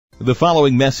The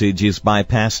following message is by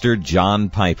Pastor John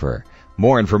Piper.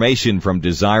 More information from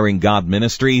Desiring God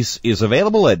Ministries is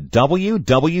available at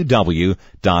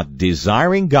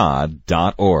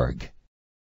www.desiringgod.org.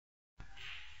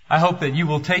 I hope that you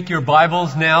will take your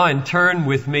Bibles now and turn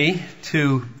with me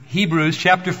to Hebrews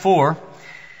chapter 4,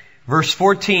 verse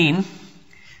 14,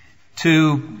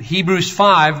 to Hebrews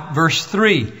 5, verse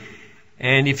 3.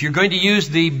 And if you're going to use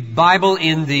the Bible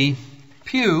in the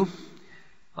pew,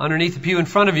 underneath the pew in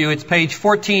front of you, it's page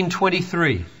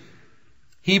 1423.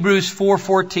 Hebrews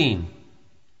 4:14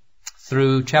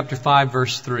 through chapter 5,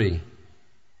 verse 3.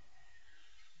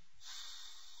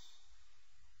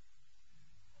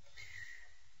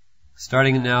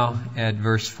 Starting now at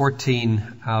verse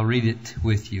 14, I'll read it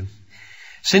with you.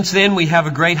 Since then we have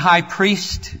a great high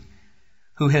priest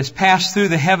who has passed through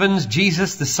the heavens,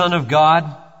 Jesus, the Son of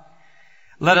God.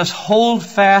 Let us hold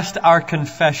fast our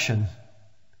confession.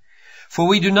 For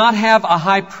we do not have a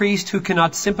high priest who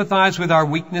cannot sympathize with our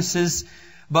weaknesses,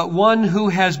 but one who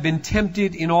has been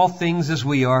tempted in all things as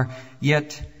we are,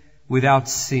 yet without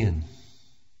sin.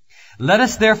 Let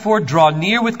us therefore draw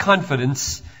near with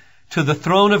confidence to the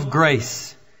throne of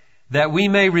grace, that we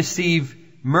may receive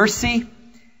mercy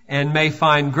and may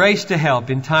find grace to help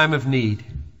in time of need.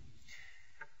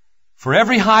 For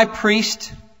every high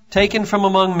priest taken from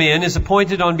among men is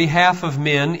appointed on behalf of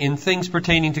men in things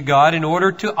pertaining to God in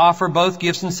order to offer both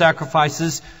gifts and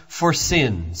sacrifices for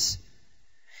sins.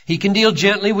 He can deal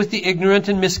gently with the ignorant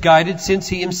and misguided, since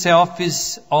he himself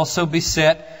is also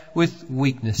beset with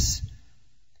weakness.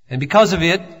 And because of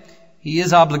it, he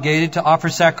is obligated to offer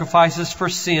sacrifices for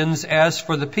sins, as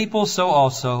for the people, so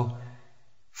also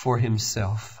for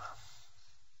himself.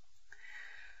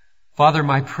 Father,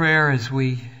 my prayer as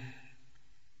we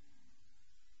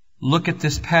look at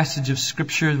this passage of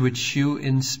Scripture which you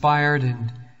inspired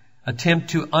and attempt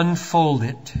to unfold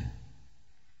it,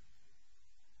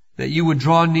 that you would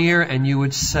draw near and you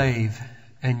would save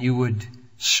and you would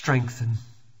strengthen.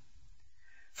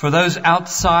 For those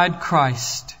outside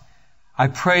Christ, I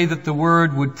pray that the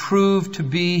Word would prove to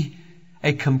be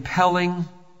a compelling,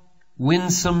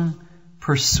 winsome,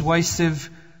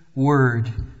 persuasive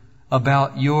Word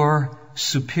about your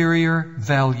superior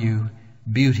value,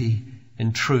 beauty,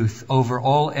 and truth over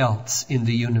all else in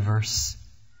the universe.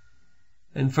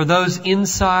 And for those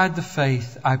inside the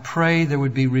faith, I pray there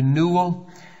would be renewal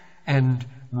and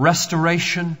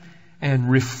restoration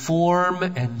and reform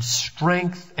and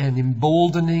strength and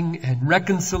emboldening and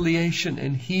reconciliation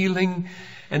and healing,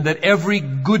 and that every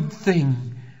good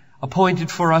thing appointed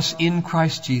for us in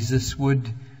Christ Jesus would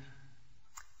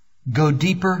go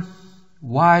deeper,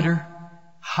 wider,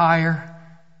 higher,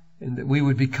 and that we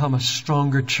would become a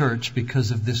stronger church because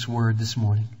of this word this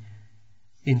morning.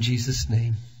 In Jesus'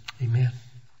 name, amen.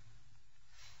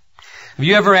 Have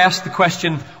you ever asked the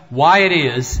question why it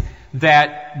is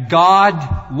that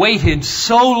God waited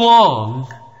so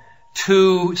long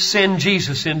to send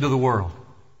Jesus into the world?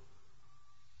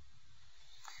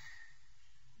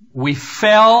 We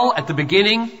fell at the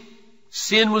beginning.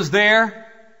 Sin was there.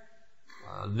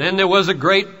 Then there was a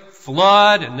great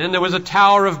flood, and then there was a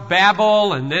Tower of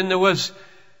Babel, and then there was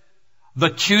the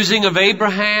choosing of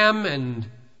Abraham, and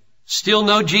still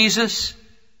no Jesus.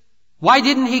 Why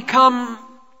didn't he come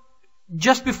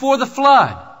just before the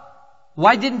flood?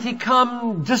 Why didn't he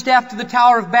come just after the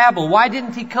Tower of Babel? Why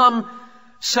didn't he come,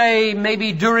 say,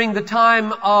 maybe during the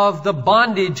time of the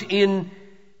bondage in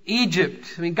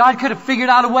Egypt? I mean, God could have figured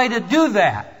out a way to do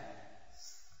that.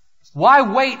 Why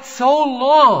wait so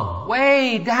long,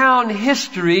 way down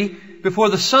history, before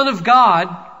the Son of God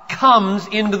comes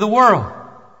into the world?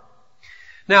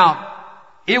 Now,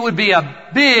 it would be a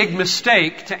big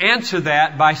mistake to answer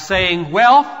that by saying,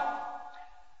 well,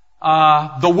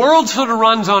 the world sort of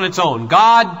runs on its own.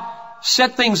 God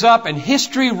set things up and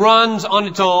history runs on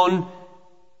its own,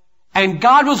 and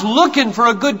God was looking for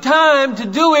a good time to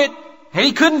do it, and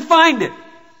He couldn't find it.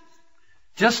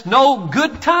 Just no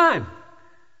good time.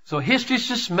 So history's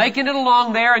just making it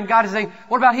along there, and God is saying,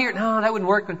 what about here? No, that wouldn't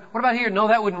work. What about here? No,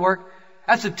 that wouldn't work.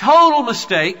 That's a total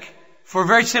mistake for a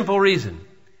very simple reason.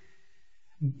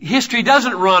 History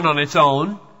doesn't run on its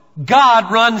own.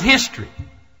 God runs history.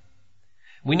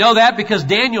 We know that because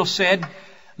Daniel said,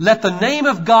 let the name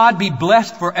of God be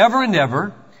blessed forever and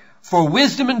ever, for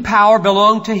wisdom and power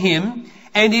belong to Him,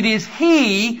 and it is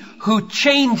He who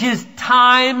changes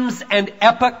times and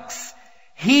epochs.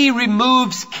 He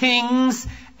removes kings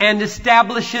and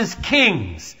establishes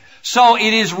kings. So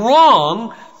it is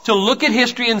wrong to look at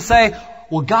history and say,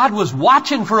 well, God was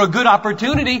watching for a good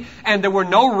opportunity, and there were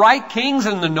no right kings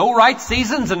and no right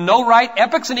seasons and no right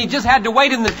epochs, and He just had to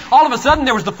wait, and then all of a sudden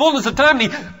there was the fullness of time,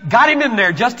 and He got Him in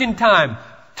there just in time.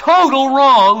 total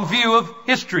wrong view of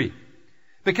history.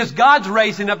 Because God's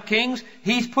raising up kings.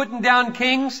 He's putting down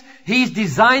kings. He's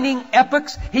designing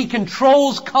epochs. He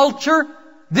controls culture.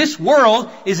 This world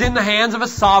is in the hands of a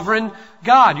sovereign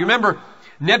God. You remember,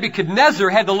 Nebuchadnezzar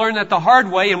had to learn that the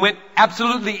hard way and went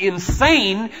absolutely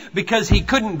insane because he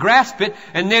couldn't grasp it.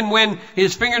 And then when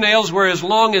his fingernails were as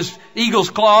long as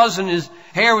eagle's claws and his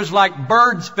hair was like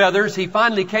bird's feathers, he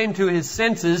finally came to his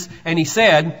senses and he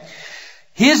said,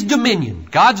 His dominion,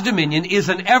 God's dominion, is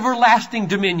an everlasting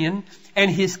dominion,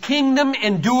 and His kingdom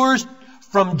endures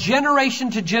from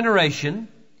generation to generation,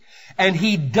 and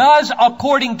He does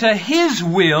according to His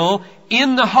will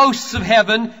in the hosts of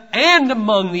heaven and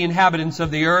among the inhabitants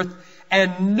of the earth,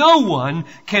 and no one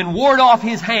can ward off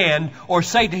His hand or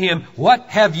say to Him, "What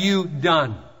have you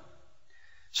done?"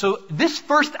 So this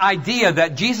first idea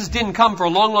that Jesus didn't come for a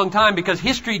long, long time because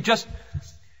history just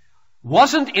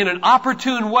wasn't in an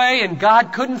opportune way and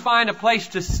God couldn't find a place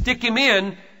to stick Him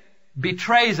in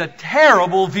betrays a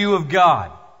terrible view of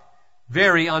God.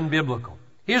 Very unbiblical.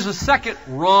 Here's a second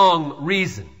wrong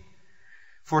reason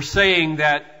for saying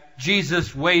that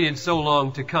Jesus waited so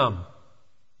long to come.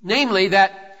 Namely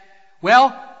that,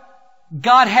 well,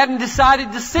 God hadn't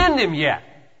decided to send Him yet.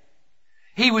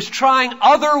 He was trying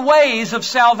other ways of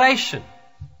salvation.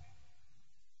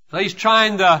 So He's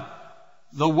trying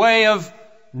the way of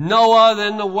Noah,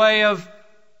 then the way of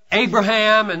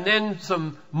Abraham, and then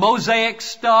some Mosaic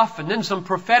stuff, and then some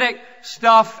prophetic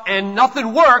stuff, and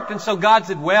nothing worked. And so God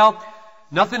said, well,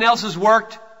 nothing else has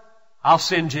worked. I'll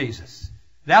send Jesus.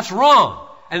 That's wrong.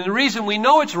 And the reason we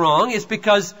know it's wrong is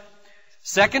because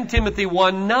 2 Timothy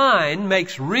 1:9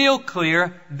 makes real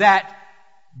clear that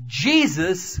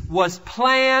Jesus was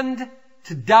planned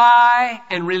to die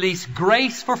and release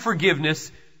grace for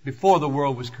forgiveness before the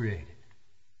world was created.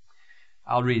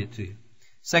 I'll read it to you.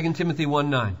 2 Timothy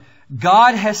 1:9.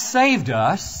 God has saved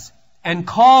us and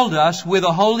called us with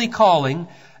a holy calling,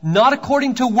 not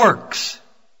according to works,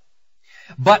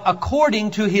 but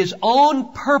according to His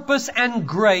own purpose and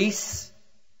grace,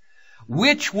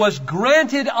 which was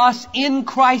granted us in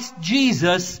Christ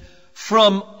Jesus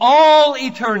from all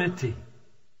eternity.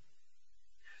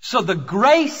 So the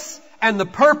grace and the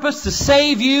purpose to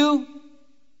save you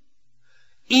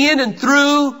in and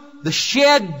through the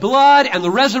shed blood and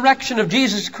the resurrection of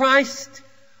Jesus Christ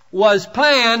was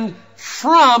planned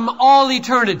from all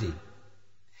eternity.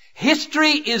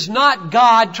 History is not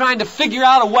God trying to figure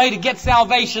out a way to get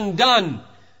salvation done.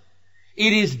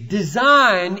 It is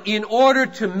designed in order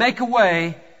to make a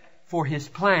way for His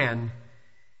plan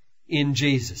in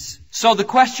Jesus. So the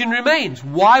question remains,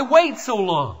 why wait so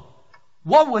long?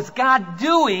 What was God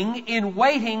doing in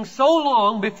waiting so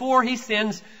long before He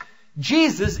sends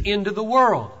Jesus into the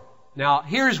world? Now,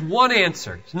 here's one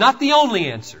answer. It's not the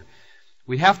only answer.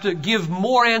 We have to give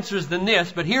more answers than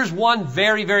this, but here's one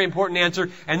very, very important answer,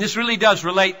 and this really does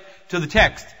relate to the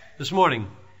text this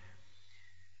morning.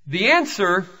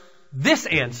 This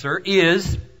answer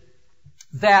is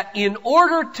that in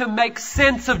order to make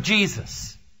sense of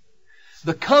Jesus,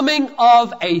 the coming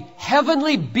of a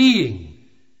heavenly being,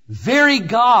 very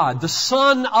God, the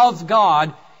Son of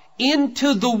God,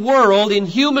 into the world in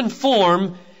human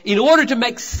form, in order to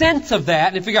make sense of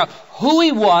that and figure out who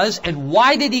He was and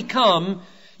why did He come,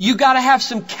 you got to have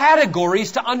some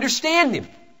categories to understand Him.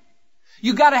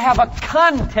 You got to have a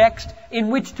context in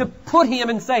which to put Him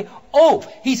and say, oh,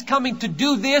 He's coming to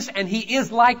do this and He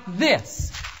is like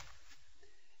this.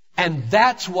 And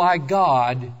that's why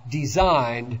God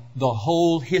designed the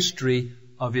whole history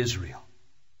of Israel.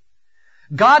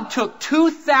 God took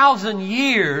 2,000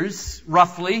 years,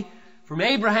 roughly, from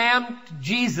Abraham to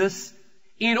Jesus,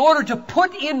 in order to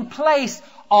put in place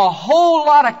a whole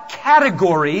lot of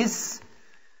categories,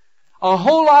 a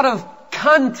whole lot of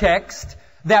context,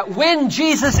 that when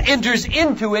Jesus enters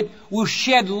into it, will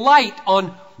shed light on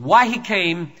why He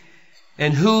came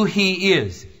and who He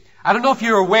is. I don't know if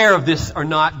you're aware of this or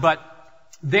not, but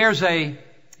there's a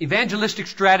evangelistic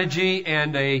strategy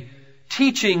and a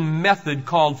teaching method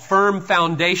called Firm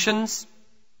Foundations.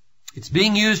 It's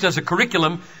being used as a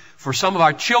curriculum for some of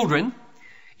our children.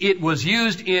 It was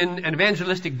used in an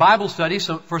evangelistic Bible study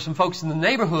for some folks in the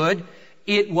neighborhood.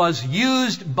 It was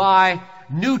used by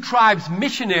New Tribes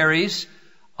missionaries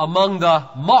among the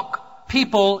Mok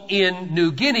people in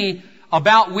New Guinea,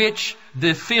 about which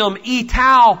the film E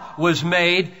Tau was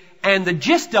made. And the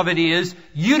gist of it is,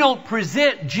 you don't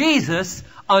present Jesus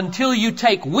until you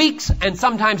take weeks and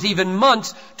sometimes even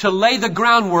months to lay the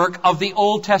groundwork of the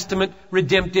Old Testament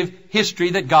redemptive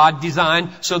history that God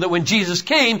designed so that when Jesus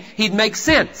came, He'd make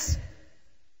sense.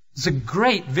 It's a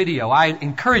great video. I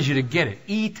encourage you to get it.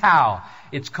 E Tau.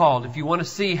 it's called, if you want to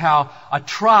see how a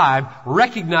tribe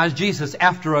recognized Jesus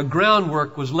after a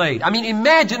groundwork was laid. I mean,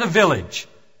 imagine a village,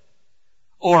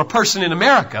 or a person in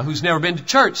America who's never been to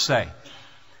church, say,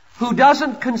 who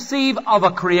doesn't conceive of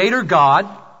a creator God,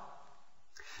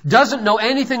 doesn't know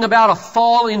anything about a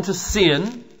fall into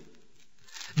sin,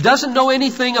 doesn't know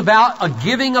anything about a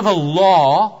giving of a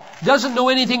law, doesn't know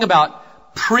anything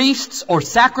about priests or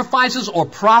sacrifices or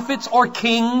prophets or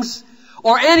kings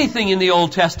or anything in the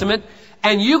Old Testament,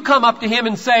 and you come up to him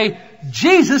and say,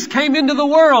 Jesus came into the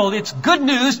world. It's good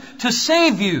news to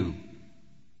save you.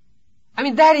 I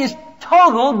mean, that is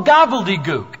total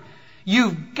gobbledygook.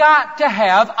 You've got to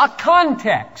have a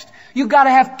context. You've got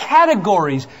to have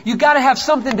categories. You've got to have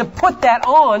something to put that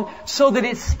on so that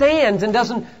it stands and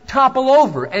doesn't topple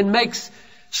over and makes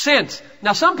sense.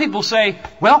 Now, some people say,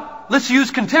 well, let's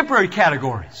use contemporary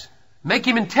categories. Make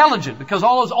him intelligent, because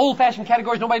all those old-fashioned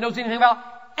categories nobody knows anything about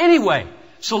anyway.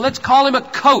 So let's call him a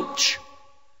coach,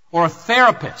 or a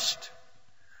therapist,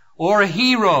 or a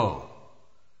hero,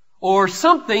 or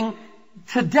something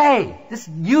today. Just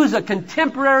use a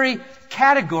contemporary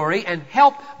category and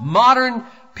help modern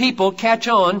people catch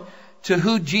on to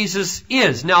who Jesus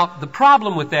is. Now, the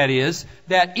problem with that is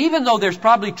that even though there's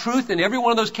probably truth in every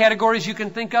one of those categories you can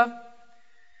think of,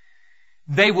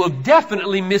 they will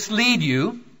definitely mislead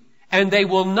you, and they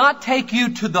will not take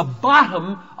you to the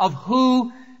bottom of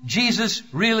who Jesus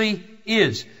really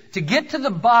is. To get to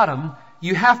the bottom,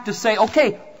 you have to say,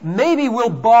 okay, maybe we'll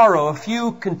borrow a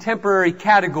few contemporary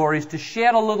categories to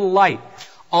shed a little light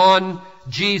on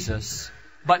Jesus,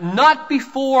 but not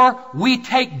before we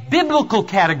take biblical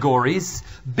categories,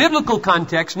 biblical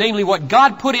context, namely what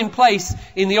God put in place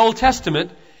in the Old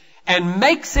Testament, and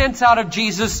make sense out of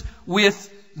Jesus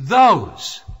with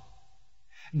those.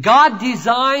 God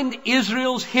designed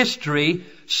Israel's history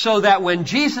so that when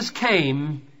Jesus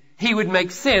came, He would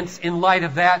make sense in light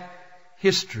of that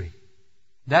history.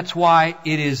 That's why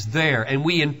it is there. And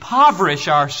we impoverish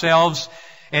ourselves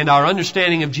and our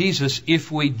understanding of Jesus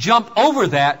if we jump over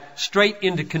that straight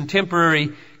into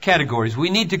contemporary categories. We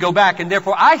need to go back, and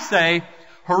therefore I say,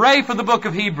 hooray for the book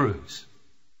of Hebrews.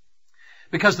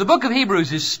 Because the book of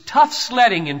Hebrews is tough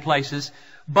sledding in places,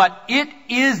 but it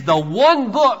is the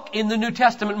one book in the New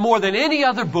Testament more than any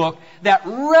other book that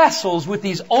wrestles with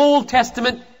these Old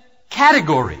Testament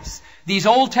categories, these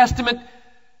Old Testament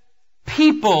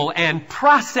people and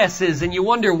processes, and you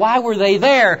wonder, why were they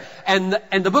there? And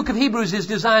the book of Hebrews is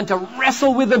designed to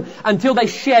wrestle with them until they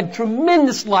shed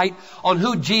tremendous light on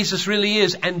who Jesus really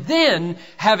is. And then,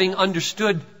 having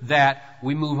understood that,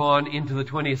 we move on into the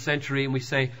 20th century and we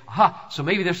say, aha, so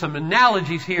maybe there's some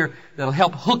analogies here that'll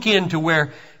help hook into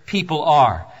where people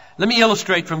are. Let me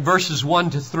illustrate from verses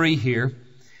 1 to 3 here.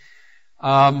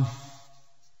 The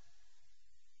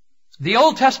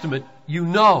Old Testament, you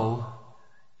know,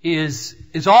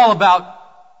 is all about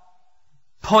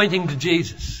pointing to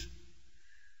Jesus.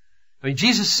 I mean,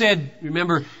 Jesus said,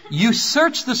 remember, you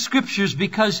search the Scriptures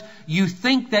because you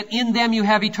think that in them you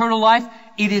have eternal life.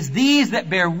 It is these that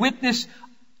bear witness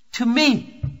to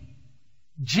me.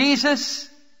 Jesus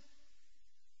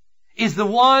is the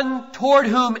one toward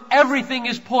whom everything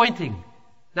is pointing.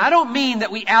 Now, I don't mean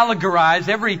that we allegorize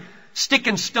every stick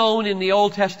and stone in the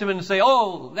Old Testament and say,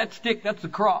 oh, that stick, that's the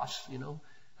cross, you know.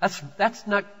 That's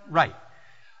not right.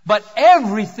 But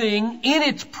everything in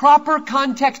its proper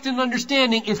context and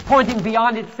understanding is pointing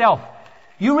beyond itself.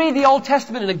 You read the Old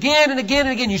Testament and again and again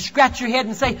and again you scratch your head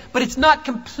and say, but it's not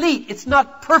complete, it's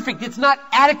not perfect, it's not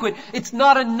adequate, it's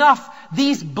not enough.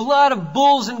 These blood of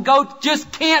bulls and goats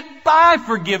just can't buy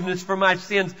forgiveness for my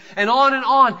sins, and on and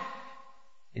on.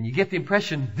 And you get the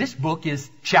impression this book is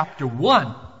chapter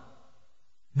 1.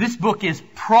 This book is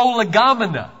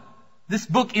prolegomena. This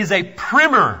book is a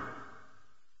primer.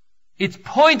 It's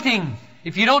pointing.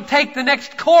 If you don't take the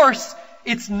next course,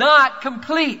 it's not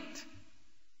complete.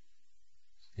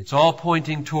 It's all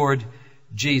pointing toward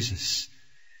Jesus.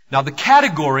 Now, the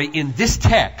category in this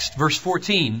text, verse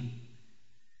 14,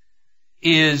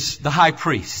 is the high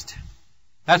priest.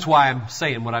 That's why I'm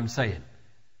saying what I'm saying.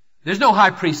 There's no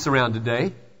high priests around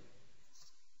today.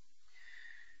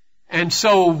 And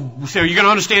so, we say, are you going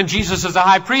to understand Jesus as a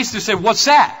high priest? They say, what's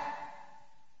that?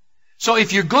 So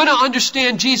if you're going to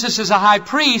understand Jesus as a high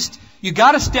priest, you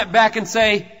got to step back and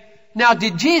say, now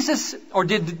did Jesus or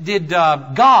did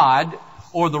God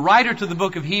or the writer to the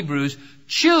book of Hebrews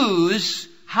choose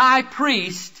high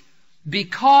priest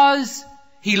because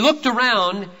he looked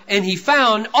around and he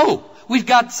found, oh, we've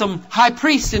got some high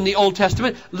priests in the Old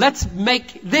Testament. Let's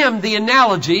make them the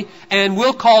analogy and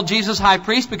we'll call Jesus high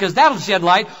priest because that'll shed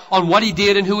light on what he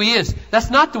did and who he is.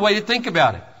 That's not the way to think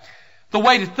about it. The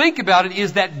way to think about it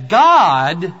is that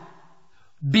God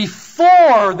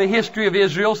before the history of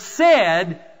Israel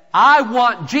said, I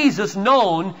want Jesus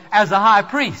known as a high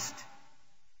priest.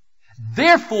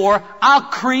 Therefore, I'll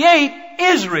create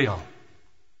Israel.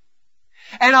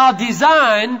 And I'll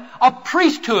design a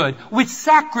priesthood with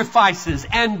sacrifices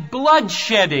and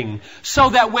bloodshedding so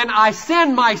that when I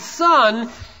send my Son,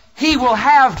 He will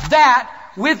have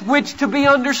that with which to be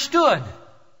understood.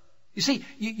 You see,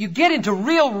 you get into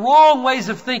real wrong ways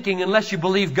of thinking unless you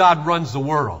believe God runs the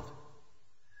world.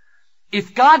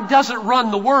 If God doesn't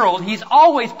run the world, He's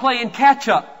always playing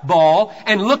catch-up ball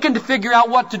and looking to figure out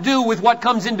what to do with what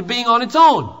comes into being on its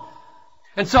own.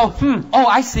 And so,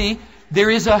 I see. There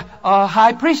is a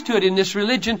high priesthood in this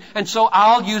religion, and so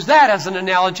I'll use that as an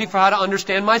analogy for how to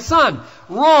understand my Son.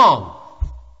 Wrong.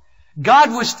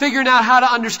 God was figuring out how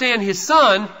to understand His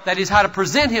Son, that is, how to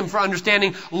present Him for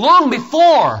understanding, long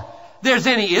before there's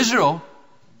any Israel.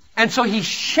 And so He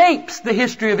shapes the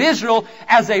history of Israel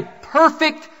as a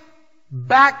perfect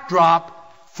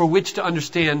backdrop for which to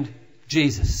understand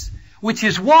Jesus. Which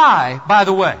is why, by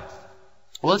the way,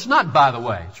 well, it's not by the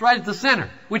way, it's right at the center,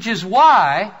 which is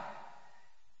why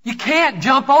you can't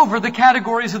jump over the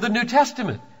categories of the New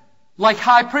Testament, like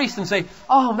high priest, and say,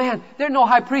 oh man, there are no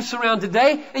high priests around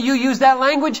today, and you use that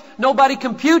language, nobody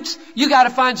computes, you gotta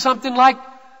find something like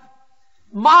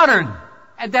modern,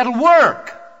 and that'll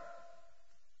work.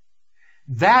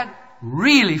 That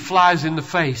really flies in the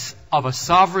face of a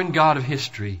sovereign God of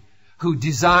history who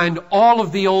designed all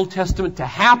of the Old Testament to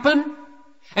happen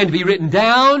and to be written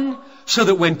down so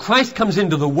that when Christ comes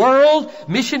into the world,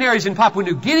 missionaries in Papua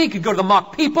New Guinea could go to the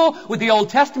mock people with the Old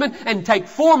Testament and take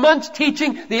 4 months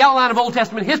teaching the outline of Old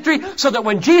Testament history so that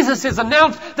when Jesus is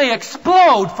announced, they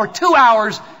explode for 2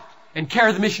 hours and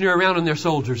carry the missionary around on their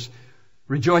shoulders,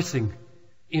 rejoicing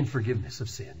in forgiveness of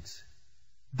sins.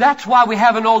 That's why we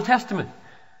have an Old Testament.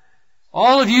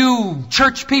 All of you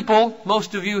church people,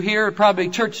 most of you here are probably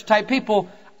church-type people,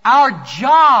 our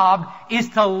job is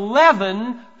to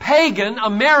leaven pagan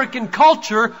American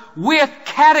culture with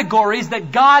categories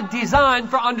that God designed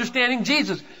for understanding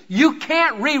Jesus. You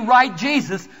can't rewrite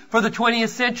Jesus for the 20th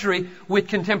century with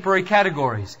contemporary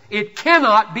categories. It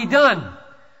cannot be done.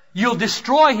 You'll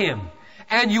destroy Him.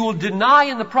 And you will deny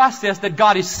in the process that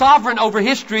God is sovereign over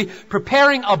history,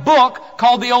 preparing a book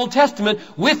called the Old Testament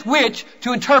with which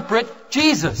to interpret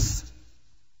Jesus.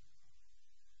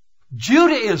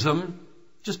 Judaism,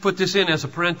 just put this in as a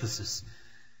parenthesis.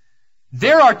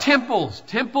 There are temples,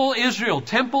 Temple Israel,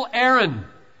 Temple Aaron.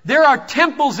 There are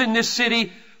temples in this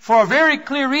city for a very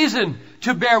clear reason,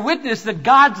 to bear witness that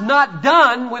God's not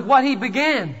done with what He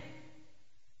began.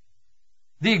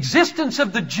 The existence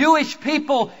of the Jewish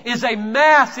people is a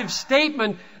massive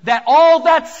statement that all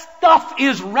that stuff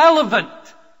is relevant.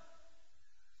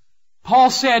 Paul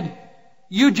said,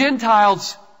 you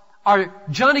Gentiles are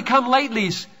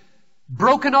Johnny-come-latelys,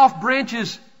 broken off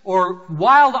branches or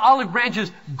wild olive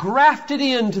branches grafted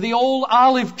into the old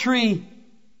olive tree.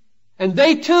 And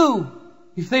they too,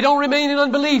 if they don't remain in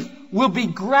unbelief, will be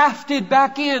grafted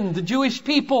back in, the Jewish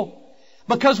people.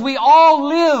 Because we all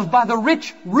live by the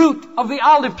rich root of the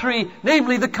olive tree,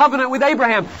 namely the covenant with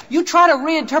Abraham. You try to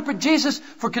reinterpret Jesus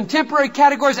for contemporary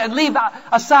categories and leave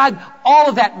aside all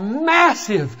of that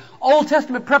massive Old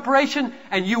Testament preparation,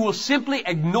 and you will simply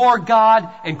ignore God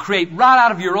and create right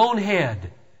out of your own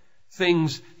head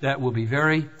things that will be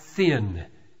very thin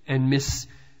and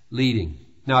misleading.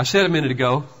 Now, I said a minute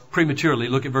ago, prematurely,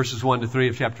 look at verses 1 to 3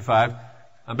 of chapter 5.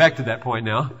 I'm back to that point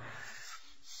now.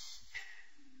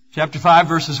 Chapter 5,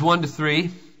 verses 1 to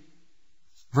 3.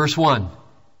 Verse 1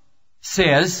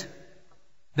 says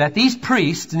that these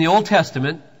priests in the Old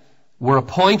Testament were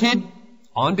appointed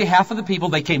on behalf of the people.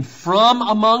 They came from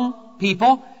among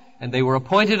people, and they were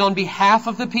appointed on behalf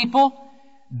of the people.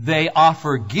 They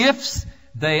offer gifts.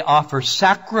 They offer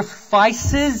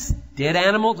sacrifices, dead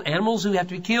animals who have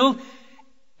to be killed.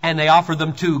 And they offer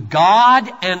them to God,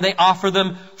 and they offer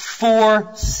them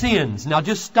for sins. Now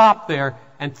just stop there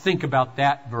and think about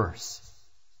that verse.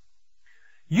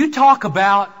 You talk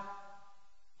about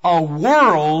a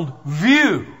world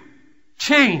view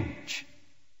change.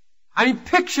 I mean,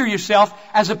 picture yourself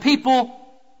as a people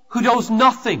who knows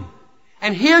nothing.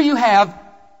 And here you have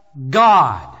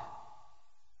God.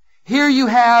 Here you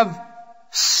have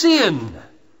sin.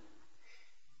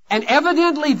 And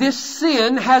evidently this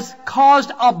sin has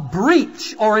caused a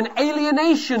breach or an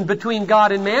alienation between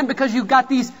God and man, because you've got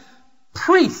these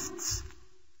priests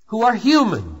who are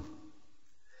human.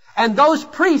 And those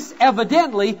priests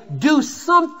evidently do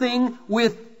something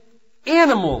with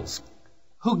animals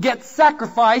who get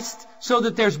sacrificed so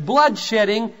that there's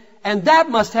bloodshedding, and that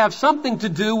must have something to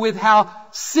do with how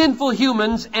sinful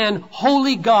humans and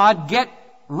holy God get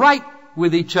right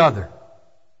with each other.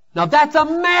 Now that's a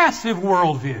massive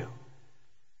worldview.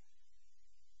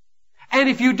 And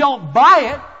if you don't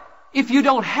buy it, if you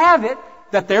don't have it,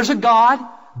 that there's a God,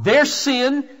 there's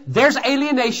sin, there's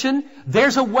alienation,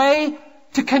 there's a way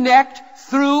to connect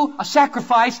through a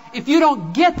sacrifice. If you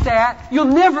don't get that, you'll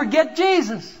never get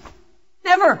Jesus.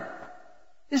 Never.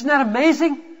 Isn't that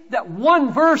amazing? That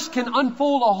one verse can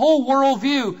unfold a whole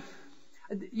worldview.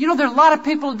 You know, there are a lot of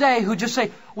people today who just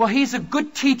say, well, he's a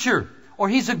good teacher, or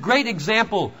he's a great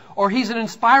example, or he's an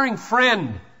inspiring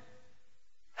friend.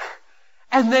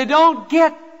 And they don't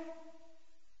get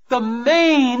the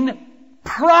main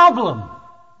problem.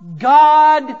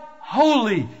 God,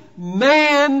 holy,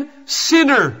 man,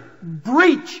 sinner,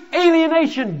 breach,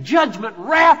 alienation, judgment,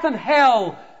 wrath, and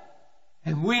hell.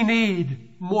 And we need,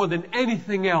 more than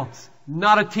anything else,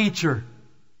 not a teacher,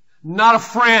 not a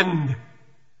friend,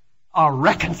 a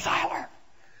reconciler,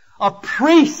 a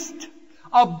priest,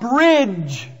 a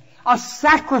bridge, a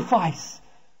sacrifice.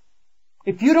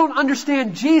 If you don't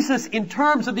understand Jesus in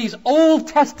terms of these Old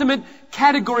Testament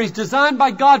categories designed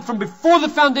by God from before the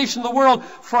foundation of the world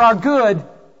for our good,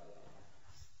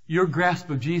 your grasp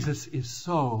of Jesus is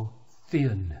so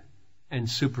thin and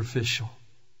superficial.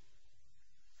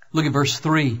 Look at verse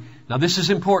 3. Now this is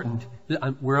important.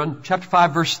 We're on chapter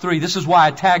 5, verse 3. This is why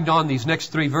I tagged on these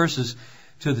next 3 verses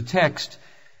to the text.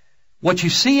 What you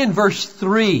see in verse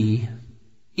 3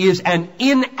 is an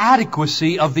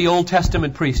inadequacy of the Old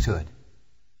Testament priesthood.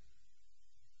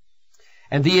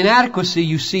 And the inadequacy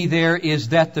you see there is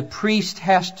that the priest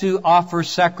has to offer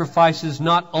sacrifices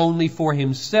not only for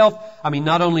himself,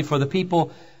 not only for the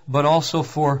people, but also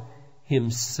for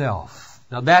himself.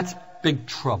 Now that's big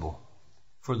trouble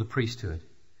for the priesthood.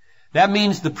 That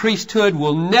means the priesthood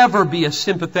will never be as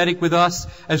sympathetic with us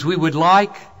as we would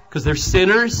like, because they're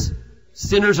sinners.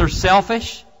 Sinners are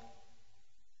selfish.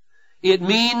 It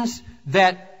means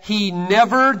that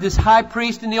this high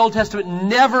priest in the Old Testament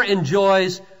never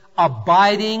enjoys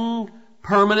abiding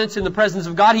permanence in the presence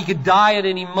of God. He could die at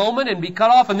any moment and be cut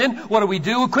off. And then what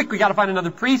do? Quick, we got to find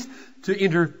another priest to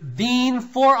intervene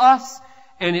for us.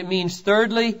 And it means,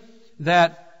 thirdly,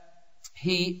 that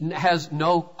he has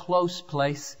no close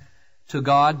place to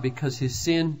God because his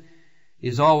sin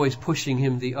is always pushing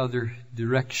him the other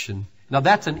direction. Now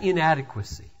that's an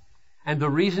inadequacy. And the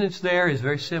reason it's there is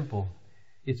very simple.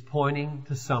 It's pointing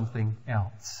to something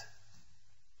else.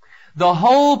 The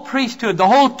whole priesthood, the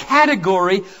whole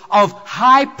category of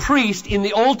high priest in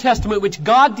the Old Testament, which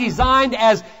God designed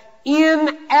as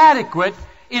inadequate,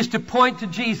 is to point to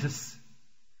Jesus.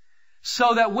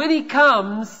 So that when He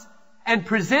comes and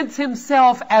presents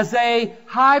Himself as a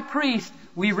high priest,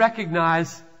 we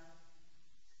recognize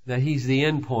that He's the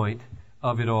end point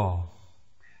of it all.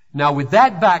 Now with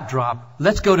that backdrop,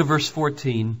 let's go to verse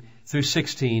 14 through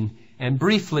 16 and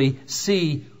briefly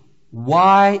see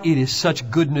why it is such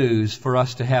good news for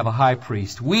us to have a high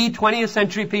priest. We 20th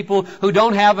century people who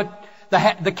don't have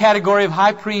the category of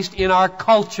high priest in our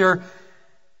culture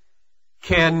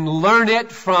can learn it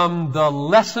from the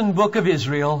lesson book of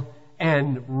Israel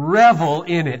and revel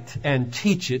in it and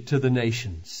teach it to the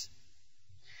nations.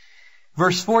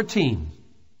 Verse 14.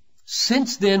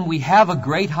 Since then we have a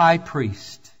great high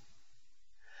priest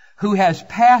who has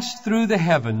passed through the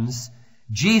heavens,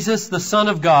 Jesus, the Son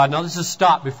of God. Now this is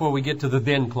stop before we get to the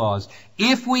then clause.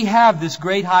 If we have this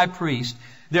great high priest,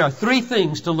 there are 3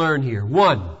 things to learn here.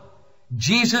 1,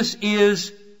 Jesus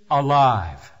is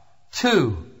alive.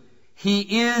 2,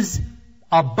 He is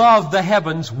above the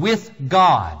heavens with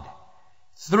God.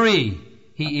 3,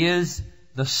 He is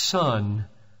the Son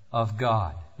of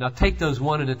God. Now take those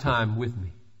one at a time with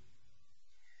me.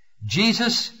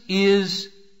 Jesus is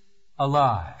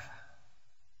alive.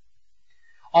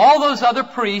 All those other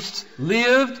priests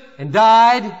lived and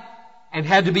died and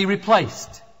had to be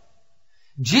replaced.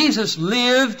 Jesus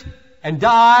lived and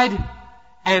died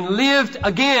and lived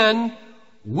again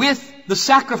with the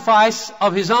sacrifice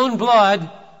of His own blood,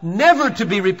 never to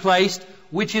be replaced,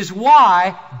 which is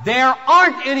why there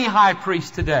aren't any high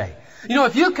priests today. You know,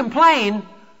 if you complain,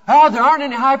 there aren't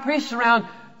any high priests around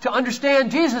to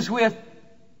understand Jesus with,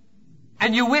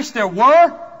 and you wish there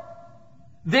were,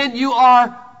 then you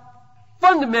are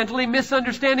fundamentally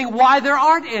misunderstanding why there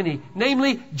aren't any.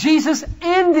 Namely, Jesus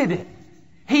ended it.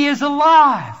 He is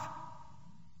alive.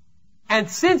 And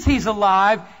since He's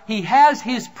alive, He has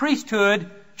His priesthood,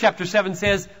 chapter 7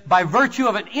 says, by virtue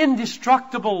of an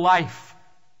indestructible life.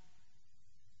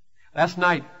 Last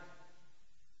night,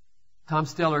 Tom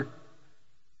Steller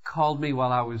called me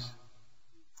while I was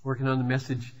working on the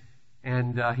message,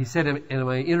 and he said, am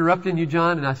I interrupting you,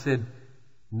 John? And I said,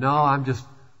 no, I'm just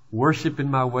worshiping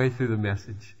my way through the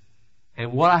message.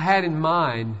 And what I had in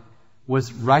mind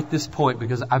was right this point,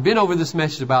 because I've been over this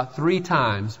message about 3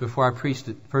 times before I preached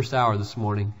it first hour this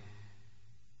morning.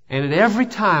 And at every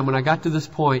time when I got to this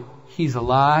point, He's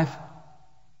alive,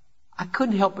 I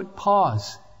couldn't help but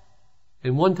pause.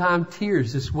 And one time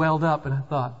tears just welled up, and I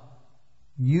thought,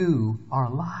 you are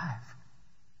alive.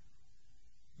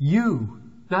 You,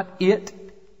 not it,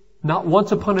 not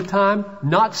once upon a time,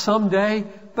 not someday,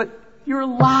 but you're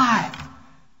alive.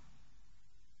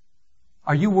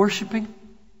 Are you worshiping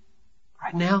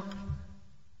right now?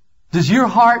 Does your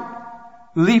heart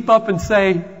leap up and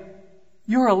say,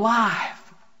 you're alive.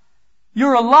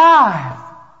 You're alive.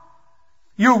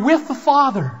 You're with the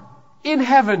Father in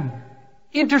heaven,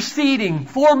 interceding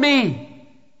for me.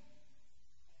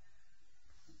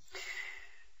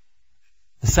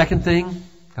 The second thing,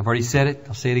 I've already said it,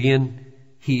 I'll say it again.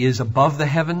 He is above the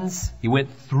heavens. He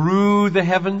went through the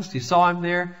heavens. You saw Him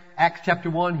there. Acts chapter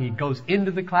 1, He goes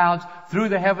into the clouds, through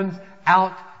the heavens,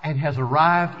 out, and has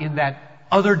arrived in that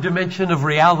other dimension of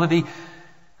reality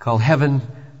called heaven,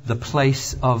 the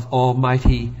place of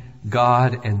Almighty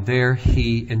God. And there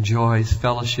He enjoys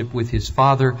fellowship with His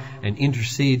Father and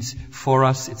intercedes for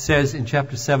us. It says in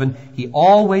chapter 7, He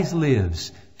always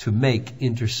lives to make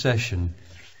intercession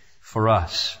for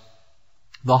us.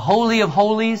 The Holy of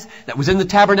Holies that was in the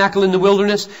tabernacle in the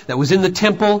wilderness, that was in the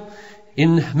temple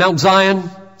in Mount Zion,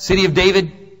 city of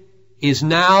David, is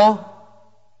now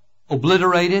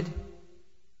obliterated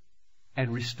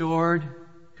and restored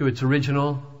to its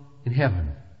original in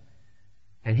heaven.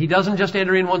 And He doesn't just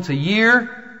enter in once a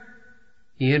year,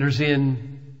 He enters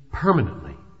in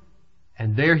permanently.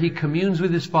 And there He communes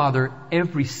with His Father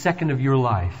every second of your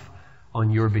life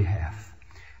on your behalf.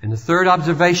 And the third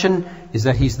observation is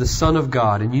that He's the Son of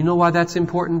God. And you know why that's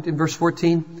important in verse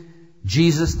 14?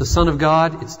 Jesus, the Son of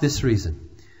God, it's this reason.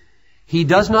 He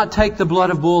does not take the blood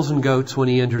of bulls and goats when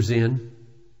He enters in.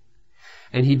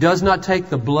 And He does not take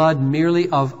the blood merely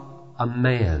of a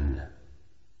man.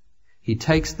 He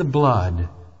takes the blood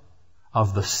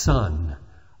of the Son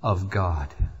of God.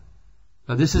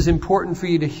 Now this is important for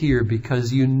you to hear,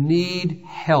 because you need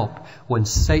help when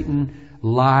Satan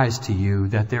lies to you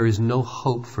that there is no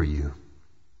hope for you.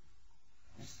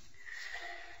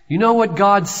 You know what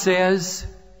God says?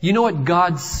 You know what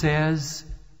God says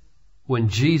when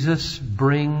Jesus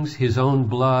brings His own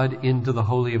blood into the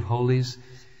Holy of Holies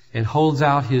and holds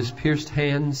out His pierced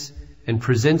hands and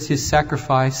presents His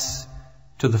sacrifice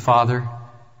to the Father?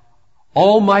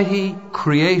 Almighty,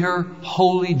 Creator,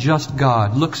 holy, just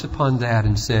God looks upon that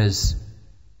and says,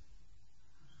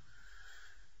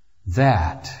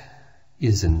 that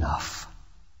is enough.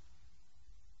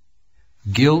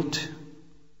 Guilt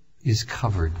is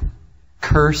covered.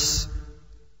 Curse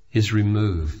is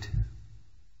removed.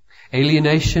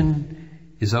 Alienation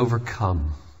is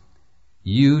overcome.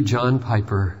 You, John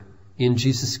Piper, in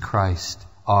Jesus Christ,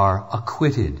 are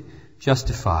acquitted,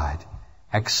 justified,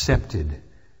 accepted,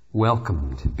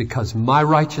 welcomed, because my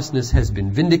righteousness has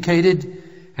been vindicated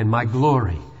and my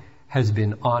glory has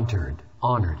been honored.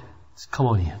 Come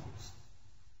on in.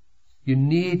 You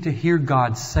need to hear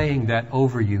God saying that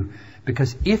over you,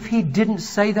 because if He didn't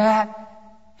say that,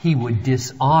 He would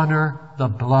dishonor the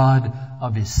blood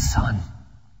of His Son.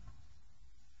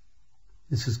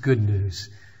 This is good news.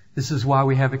 This is why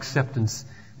we have acceptance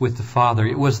with the Father.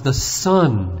 It was the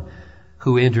Son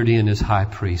who entered in as high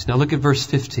priest. Now look at verse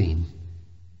 15.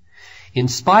 In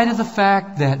spite of the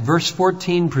fact that verse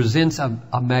 14 presents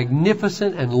a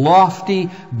magnificent and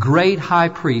lofty, great high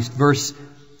priest, verse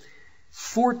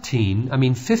 15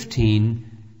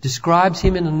 describes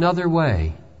Him in another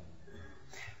way.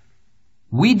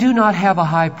 We do not have a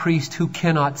high priest who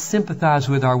cannot sympathize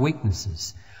with our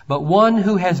weaknesses, but one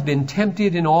who has been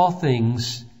tempted in all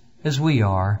things as we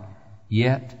are,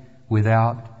 yet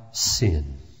without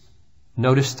sin.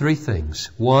 Notice 3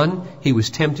 things. 1, He was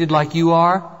tempted like you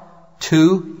are.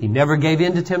 2, He never gave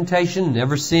in to temptation,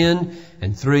 never sinned.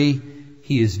 And 3,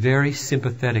 He is very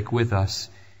sympathetic with us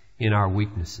in our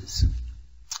weaknesses.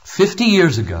 50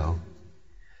 years ago,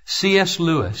 C.S.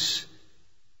 Lewis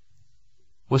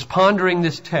was pondering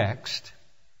this text,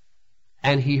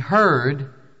 and he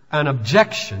heard an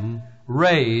objection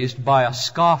raised by a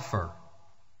scoffer.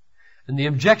 And the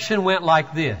objection went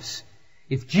like this: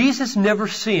 if Jesus never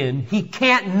sinned, He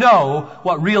can't know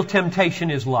what real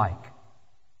temptation is like.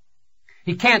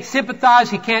 He can't sympathize,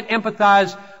 He can't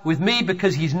empathize with me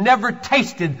because He's never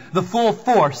tasted the full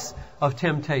force of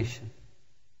temptation.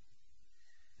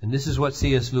 And this is what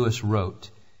C.S. Lewis wrote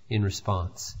in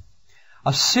response.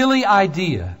 A silly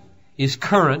idea is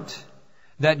current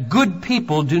that good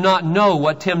people do not know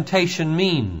what temptation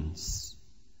means.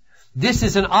 This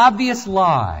is an obvious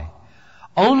lie.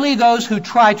 Only those who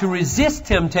try to resist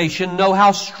temptation know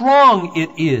how strong it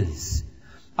is.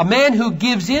 A man who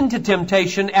gives in to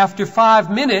temptation after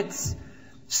 5 minutes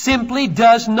simply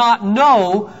does not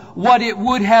know what it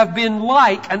would have been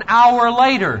like an hour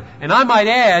later, and I might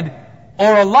add,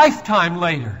 or a lifetime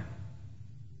later,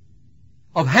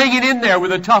 of hanging in there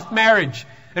with a tough marriage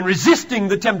and resisting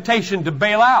the temptation to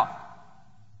bail out,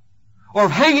 or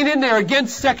of hanging in there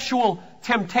against sexual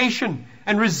temptation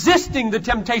and resisting the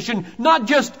temptation not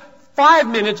just 5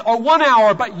 minutes or 1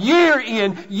 hour, but year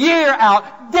in, year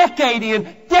out, decade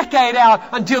in, decade out,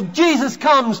 until Jesus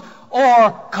comes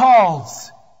or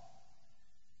calls.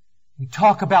 We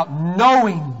talk about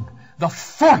knowing the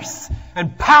force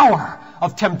and power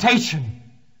of temptation.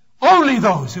 Only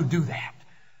those who do that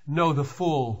know the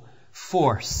full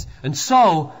force. And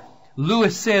so,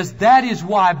 Lewis says that is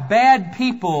why bad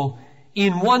people,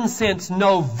 in one sense,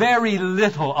 know very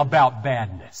little about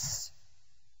badness.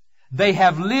 They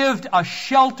have lived a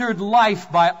sheltered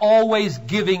life by always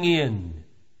giving in.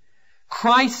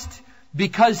 Christ,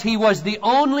 because He was the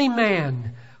only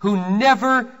man who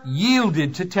never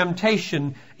yielded to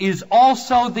temptation, is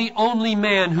also the only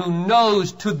man who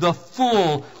knows to the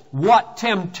full what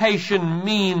temptation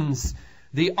means,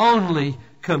 the only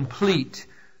complete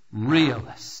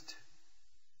realist.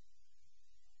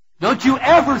 Don't you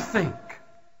ever think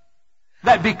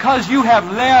that because you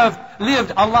have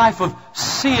lived a life of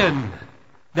sin,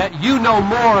 that you know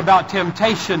more about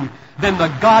temptation than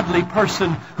the godly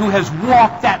person who has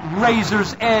walked that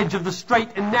razor's edge of the straight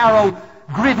and narrow,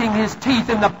 gritting his teeth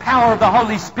in the power of the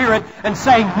Holy Spirit and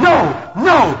saying, no,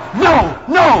 no, no,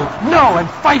 no, no, and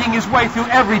fighting his way through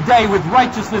every day with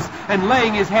righteousness and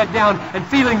laying his head down and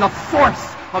feeling the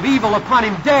force of evil upon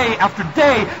him day after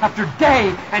day after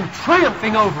day and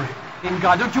triumphing over it in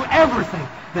God. Don't you ever think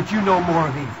that you know more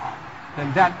of evil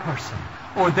than that person,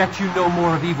 or that you know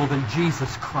more of evil than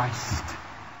Jesus Christ.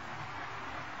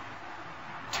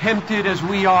 Tempted as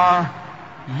we are,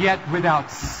 yet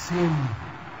without sin,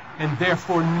 and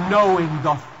therefore knowing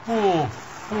the full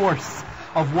force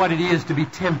of what it is to be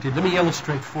tempted. Let me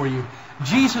illustrate for you.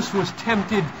 Jesus was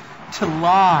tempted to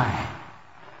lie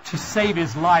to save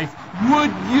His life.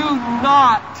 Would you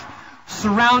not,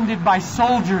 surrounded by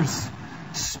soldiers,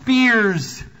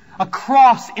 spears, a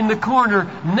cross in the corner,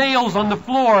 nails on the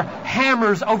floor,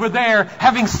 hammers over there,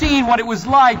 having seen what it was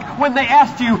like when they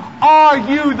asked you, "Are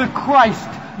you the Christ,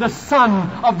 the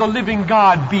Son of the living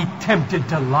God?" be tempted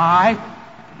to lie?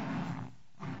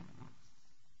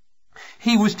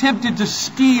 He was tempted to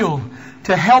steal,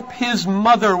 to help his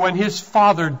mother when his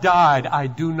father died, I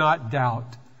do not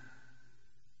doubt.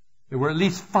 There were at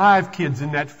least 5 kids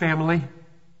in that family.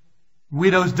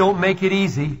 Widows don't make it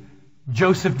easy.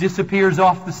 Joseph disappears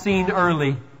off the scene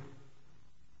early.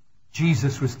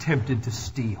 Jesus was tempted to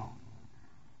steal.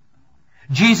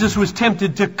 Jesus was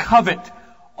tempted to covet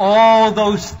all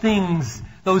those things,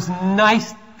 those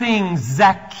nice things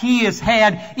Zacchaeus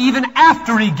had, even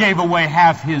after he gave away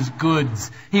half his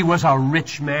goods. He was a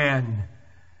rich man.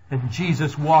 And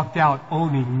Jesus walked out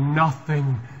owning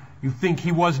nothing. You think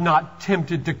He was not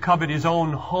tempted to covet His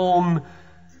own home,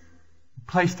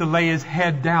 a place to lay His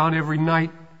head down every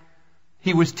night?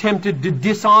 He was tempted to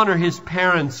dishonor His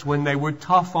parents when they were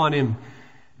tough on Him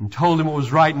and told Him what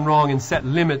was right and wrong and set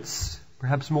limits,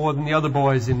 perhaps more than the other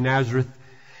boys in Nazareth.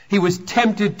 He was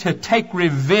tempted to take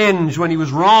revenge when he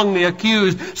was wrongly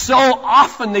accused. So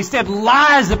often they said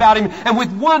lies about him, and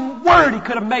with one word He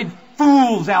could have made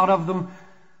fools out of them.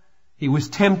 He was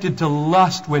tempted to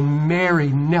lust when Mary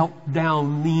knelt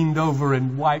down, leaned over,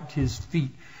 and wiped His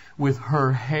feet with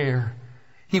her hair.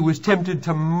 He was tempted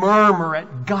to murmur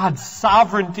at God's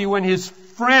sovereignty when his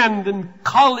friend and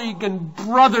colleague and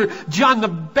brother John the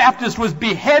Baptist was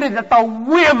beheaded at the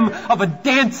whim of a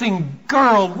dancing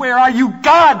girl. Where are you,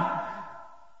 God?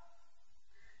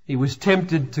 He was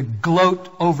tempted to gloat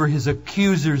over his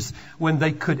accusers when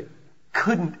they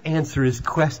couldn't answer his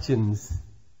questions.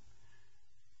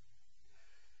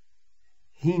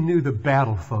 He knew the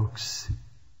battle, folks,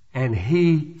 and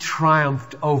he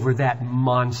triumphed over that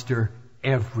monster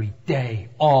every day,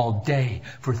 all day,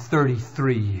 for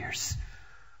 33 years.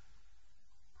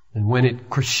 And when it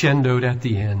crescendoed at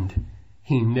the end,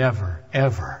 he never,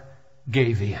 ever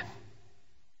gave in.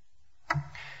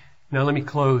 Now let me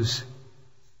close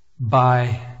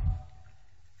by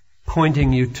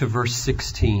pointing you to verse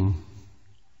 16.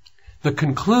 The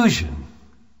conclusion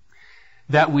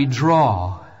that we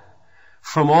draw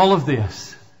from all of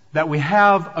this, that we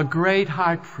have a great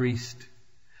high priest,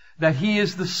 that He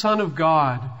is the Son of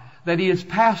God, that He has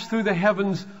passed through the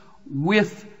heavens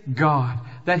with God,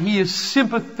 that He is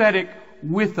sympathetic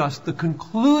with us. The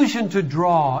conclusion to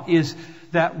draw is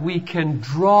that we can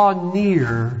draw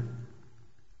near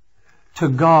to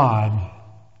God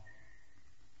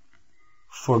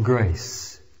for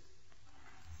grace.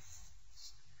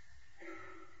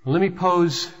 Let me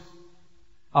pose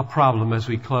a problem as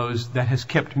we close that has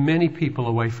kept many people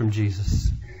away from Jesus.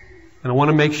 And I want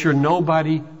to make sure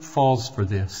nobody falls for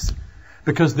this.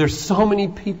 Because there's so many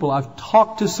people, I've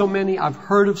talked to so many, I've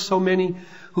heard of so many,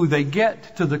 who they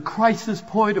get to the crisis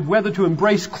point of whether to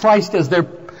embrace Christ as their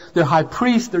high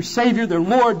priest, their Savior, their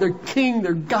Lord, their King,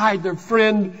 their guide, their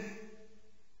friend,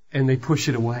 and they push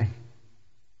it away.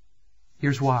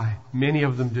 Here's why. Many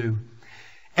of them do.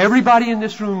 Everybody in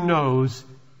this room knows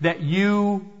that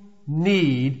you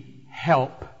need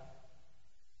help.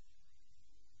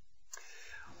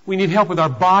 We need help with our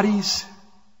bodies.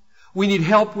 We need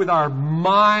help with our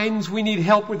minds. We need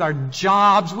help with our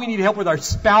jobs. We need help with our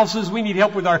spouses. We need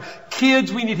help with our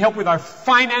kids. We need help with our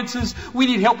finances. We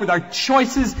need help with our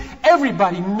choices.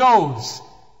 Everybody knows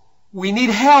we need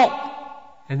help.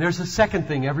 And there's a second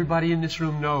thing everybody in this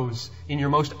room knows in your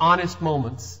most honest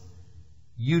moments.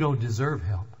 You don't deserve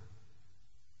help.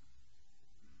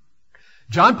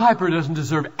 John Piper doesn't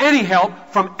deserve any help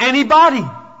from anybody.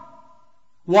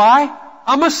 Why?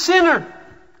 I'm a sinner.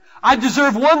 I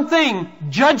deserve one thing,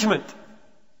 judgment.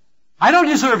 I don't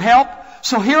deserve help,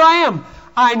 so here I am.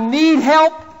 I need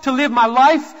help to live my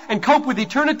life and cope with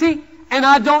eternity, and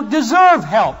I don't deserve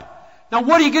help. Now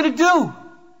what are you going to do?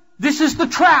 This is the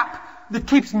trap that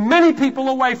keeps many people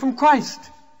away from Christ.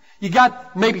 You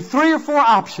got maybe 3 or 4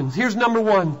 options. Here's number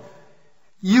 1.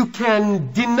 You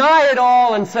can deny it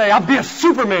all and say, I'll be a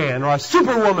Superman or a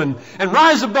Superwoman and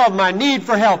rise above my need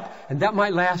for help. And that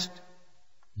might last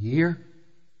a year,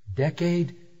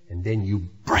 decade, and then you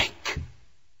break.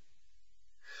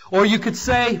 Or you could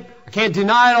say, I can't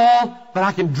deny it all, but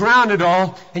I can drown it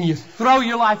all, and you throw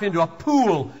your life into a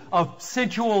pool of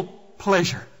sensual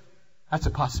pleasure. That's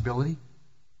a possibility.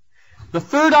 The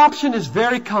third option is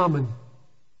very common.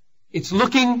 It's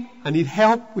looking, I need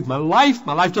help with my life.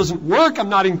 My life doesn't work. I'm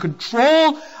not in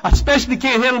control. I especially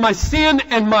can't handle my sin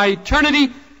and my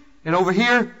eternity. And over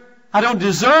here, I don't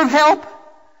deserve help.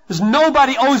 Because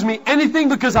nobody owes me anything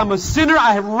because I'm a sinner.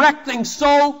 I have wrecked things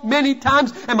so many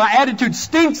times and my attitude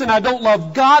stinks and I don't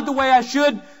love God the way I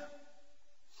should.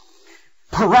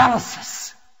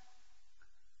 Paralysis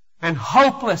and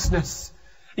hopelessness.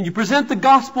 And you present the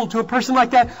gospel to a person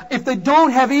like that. If they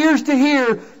don't have ears to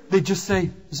hear, they just say,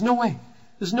 there's no way.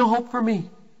 There's no hope for me.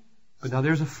 But now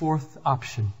there's a fourth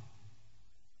option.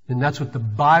 And that's what the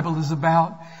Bible is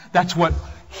about. That's what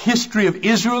history of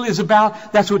Israel is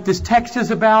about. That's what this text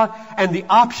is about. And the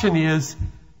option is,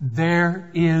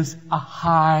 there is a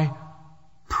high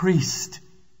priest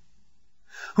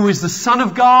who is the Son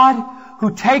of God,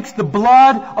 who takes the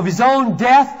blood of His own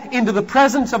death into the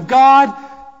presence of God.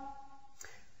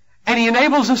 And He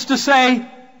enables us to say,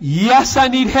 yes, I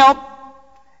need help.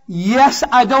 Yes,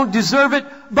 I don't deserve it,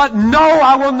 but no,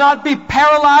 I will not be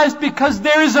paralyzed because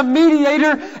there is a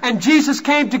mediator and Jesus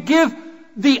came to give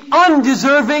the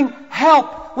undeserving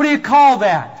help. What do you call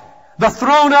that? The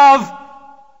throne of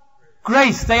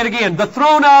grace. Say it again. The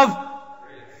throne of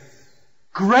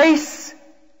grace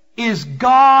is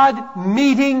God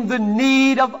meeting the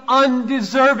need of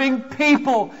undeserving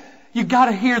people. You've got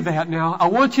to hear that now. I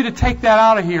want you to take that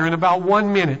out of here in about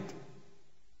 1 minute.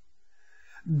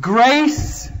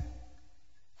 Grace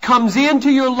comes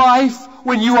into your life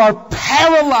when you are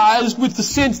paralyzed with the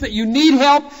sense that you need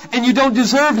help and you don't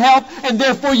deserve help and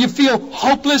therefore you feel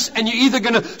hopeless and you're either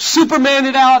going to Superman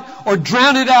it out or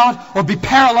drown it out or be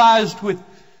paralyzed with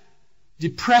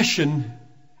depression.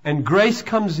 And grace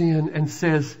comes in and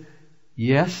says,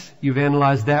 yes, you've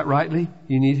analyzed that rightly.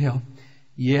 You need help.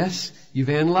 Yes, you've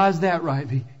analyzed that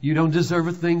rightly. You don't deserve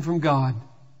a thing from God.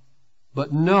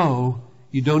 But no,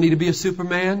 you don't need to be a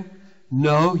Superman.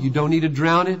 No, you don't need to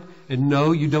drown it. And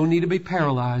no, you don't need to be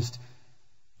paralyzed.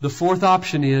 The fourth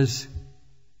option is,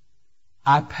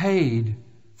 I paid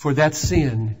for that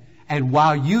sin. And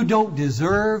while you don't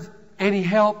deserve any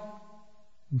help,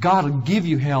 God will give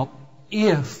you help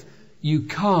if you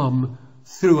come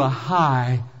through a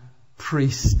high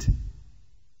priest.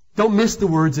 Don't miss the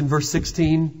words in verse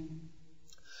 16.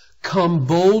 Come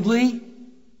boldly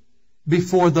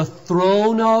before the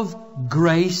throne of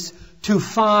grace to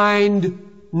find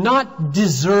not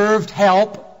deserved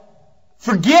help.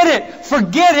 Forget it.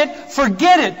 Forget it.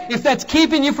 Forget it. If that's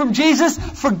keeping you from Jesus,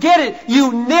 forget it.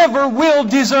 You never will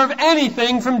deserve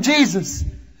anything from Jesus.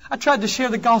 I tried to share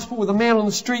the gospel with a man on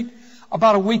the street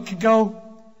about a week ago,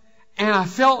 and I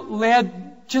felt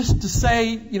led just to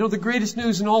say, the greatest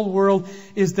news in all the world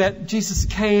is that Jesus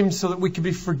came so that we could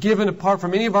be forgiven apart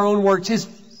from any of our own works. His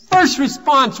first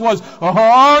response was,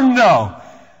 oh no.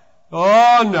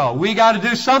 Oh no, we got to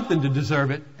do something to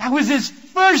deserve it. That was his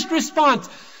first response.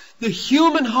 The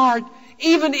human heart,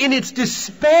 even in its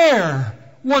despair,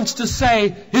 wants to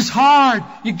say, it's hard.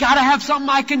 You got to have something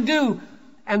I can do.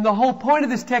 And the whole point of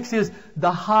this text is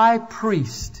the high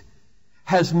priest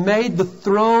has made the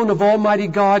throne of Almighty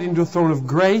God into a throne of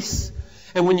grace.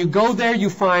 And when you go there, you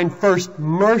find first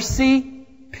mercy,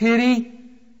 pity,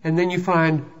 and then you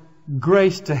find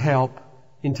grace to help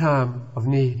in time of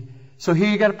need. So here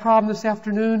you got a problem this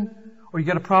afternoon, or you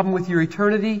got a problem with your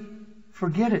eternity,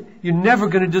 forget it. You're never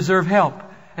going to deserve help,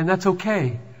 and that's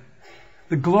okay.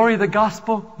 The glory of the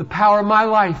gospel, the power of my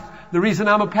life, the reason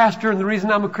I'm a pastor and the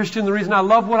reason I'm a Christian, the reason I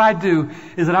love what I do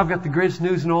is that I've got the greatest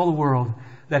news in all the world,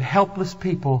 that helpless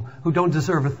people who don't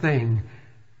deserve a thing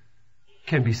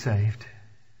can be saved,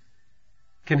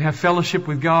 can have fellowship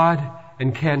with God,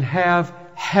 and can have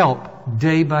help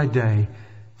day by day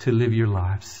to live your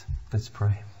lives. Let's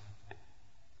pray.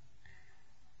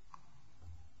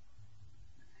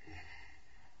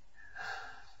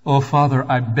 Oh, Father,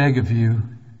 I beg of you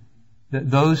that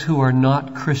those who are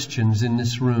not Christians in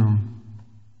this room,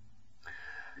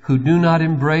 who do not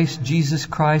embrace Jesus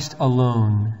Christ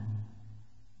alone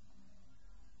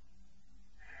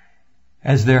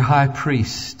as their high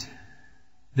priest,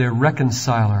 their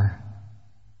reconciler,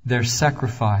 their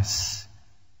sacrifice,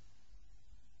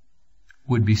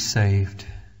 would be saved.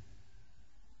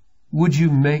 Would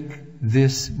you make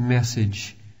this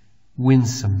message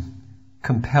winsome,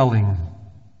 compelling,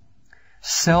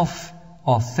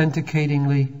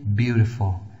 self-authenticatingly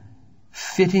beautiful,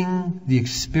 fitting the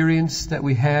experience that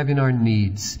we have in our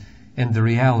needs and the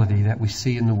reality that we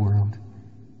see in the world?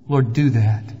 Lord, do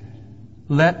that.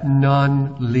 Let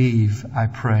none leave, I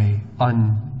pray,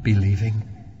 unbelieving.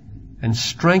 And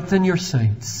strengthen your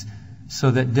saints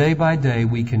so that day by day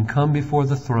we can come before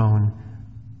the throne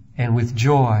and with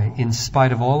joy, in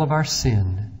spite of all of our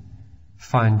sin,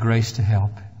 find grace to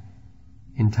help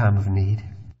in time of need.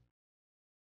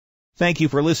 Thank you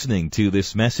for listening to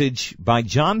this message by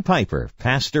John Piper,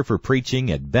 pastor for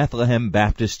preaching at Bethlehem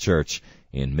Baptist Church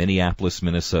in Minneapolis,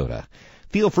 Minnesota.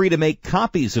 Feel free to make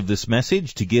copies of this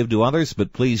message to give to others,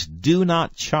 but please do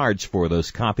not charge for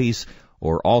those copies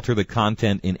or alter the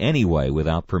content in any way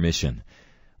without permission.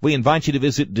 We invite you to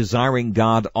visit Desiring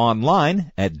God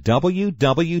online at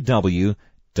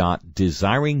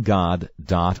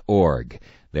www.desiringgod.org.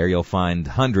 There you'll find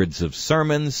hundreds of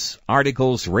sermons,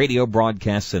 articles, radio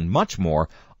broadcasts, and much more,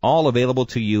 all available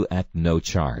to you at no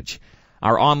charge.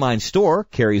 Our online store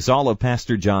carries all of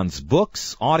Pastor John's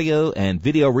books, audio, and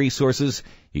video resources.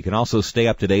 You can also stay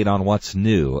up to date on what's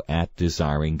new at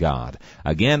Desiring God.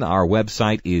 Again, our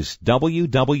website is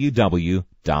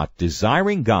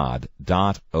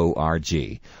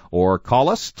www.desiringgod.org. Or call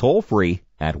us toll-free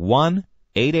at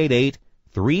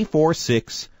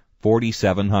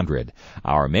 1-888-346-4700.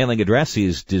 Our mailing address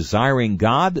is Desiring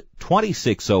God,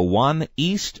 2601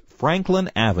 East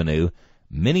Franklin Avenue,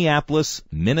 Minneapolis,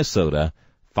 Minnesota,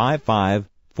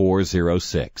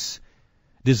 55406.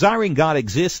 Desiring God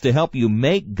exists to help you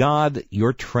make God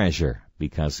your treasure,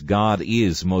 because God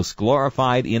is most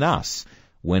glorified in us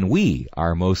when we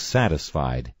are most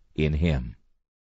satisfied in Him.